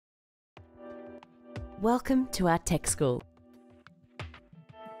Welcome to our tech school.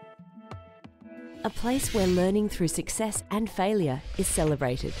 A place where learning through success and failure is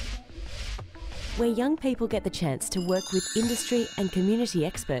celebrated. Where young people get the chance to work with industry and community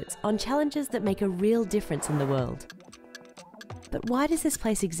experts on challenges that make a real difference in the world. But why does this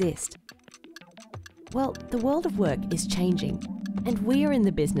place exist? Well, the world of work is changing, and we are in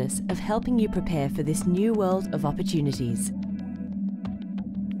the business of helping you prepare for this new world of opportunities.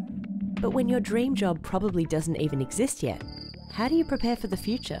 But when your dream job probably doesn't even exist yet, how do you prepare for the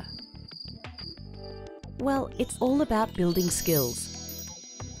future? Well, it's all about building skills.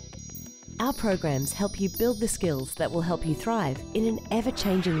 Our programs help you build the skills that will help you thrive in an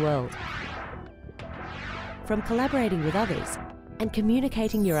ever-changing world. From collaborating with others and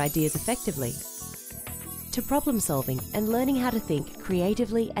communicating your ideas effectively, to problem solving and learning how to think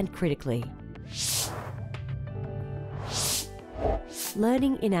creatively and critically.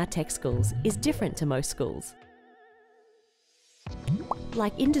 Learning in our tech schools is different to most schools.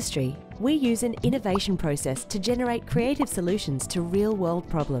 Like industry, we use an innovation process to generate creative solutions to real-world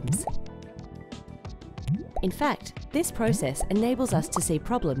problems. In fact, this process enables us to see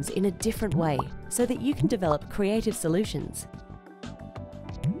problems in a different way so that you can develop creative solutions.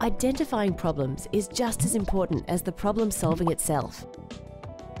 Identifying problems is just as important as the problem solving itself.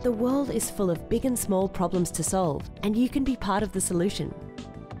 The world is full of big and small problems to solve, and you can be part of the solution.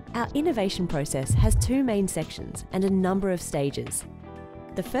 Our innovation process has two main sections and a number of stages.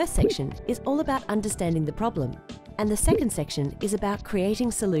 The first section is all about understanding the problem, and the second section is about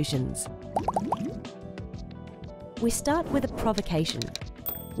creating solutions. We start with a provocation,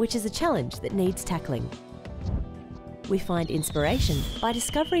 which is a challenge that needs tackling. We find inspiration by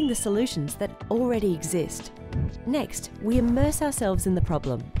discovering the solutions that already exist. Next, we immerse ourselves in the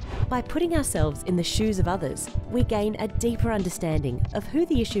problem. By putting ourselves in the shoes of others, we gain a deeper understanding of who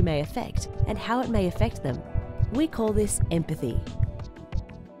the issue may affect and how it may affect them. We call this empathy.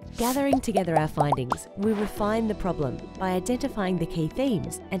 Gathering together our findings, we refine the problem by identifying the key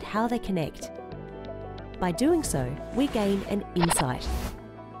themes and how they connect. By doing so, we gain an insight,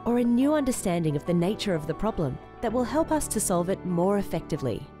 or a new understanding of the nature of the problem that will help us to solve it more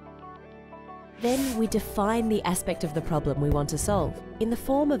effectively. Then we define the aspect of the problem we want to solve in the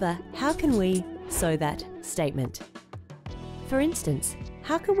form of a "how can we, so that" statement. For instance,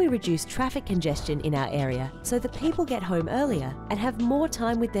 how can we reduce traffic congestion in our area so that people get home earlier and have more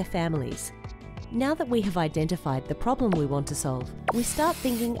time with their families? Now that we have identified the problem we want to solve, we start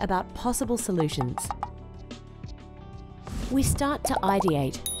thinking about possible solutions. We start to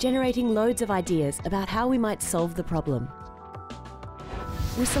ideate, generating loads of ideas about how we might solve the problem.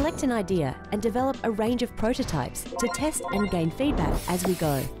 We select an idea and develop a range of prototypes to test and gain feedback as we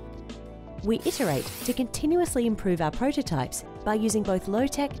go. We iterate to continuously improve our prototypes by using both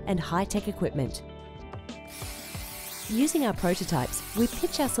low-tech and high-tech equipment. Using our prototypes, we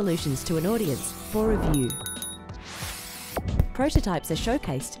pitch our solutions to an audience for review. Prototypes are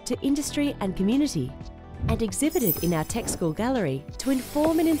showcased to industry and community and exhibited in our tech school gallery to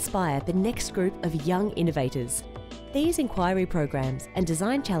inform and inspire the next group of young innovators. These inquiry programs and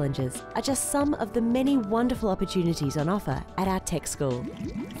design challenges are just some of the many wonderful opportunities on offer at our tech school.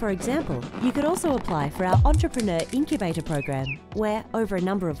 For example, you could also apply for our Entrepreneur Incubator program, where over a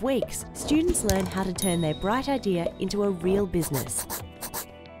number of weeks, students learn how to turn their bright idea into a real business.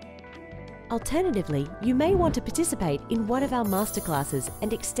 Alternatively, you may want to participate in one of our masterclasses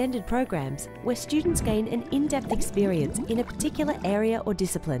and extended programs where students gain an in-depth experience in a particular area or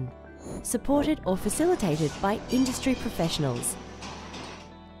discipline, supported or facilitated by industry professionals.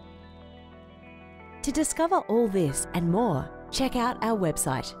 To discover all this and more, check out our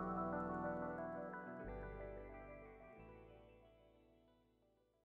website